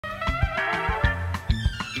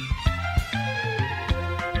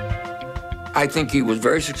I think he was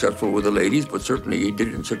very successful with the ladies, but certainly he did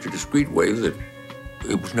it in such a discreet way that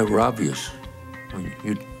it was never obvious. I mean,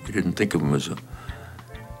 you didn't think of him as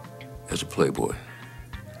a playboy.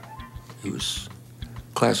 He was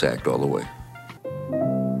class act all the way.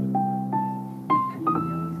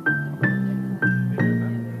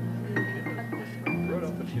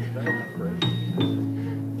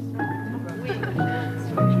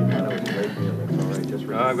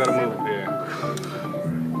 I've got to move here.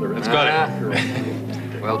 Let's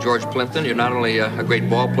go. Well, George Plimpton, you're not only a great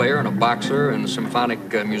ball player and a boxer and a symphonic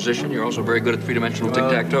musician, you're also very good at three-dimensional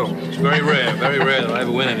tic-tac-toe. It's very rare that I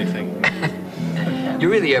ever win anything. You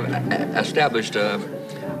really have established a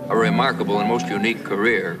remarkable and most unique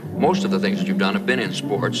career. Most of the things that you've done have been in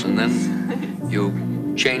sports, and then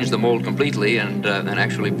you changed the mold completely and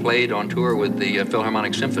actually played on tour with the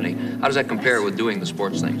Philharmonic Symphony. How does that compare with doing the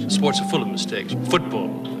sports things? Sports are full of mistakes. Football,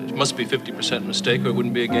 it must be 50% mistake or it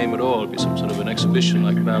wouldn't be a game at all. It'd be some sort of an exhibition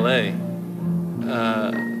like ballet.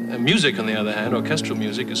 And music, on the other hand, orchestral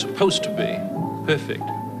music, is supposed to be perfect.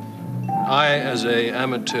 I, as an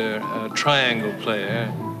amateur triangle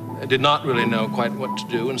player, did not really know quite what to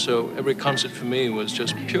do, and so every concert for me was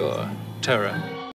just pure terror.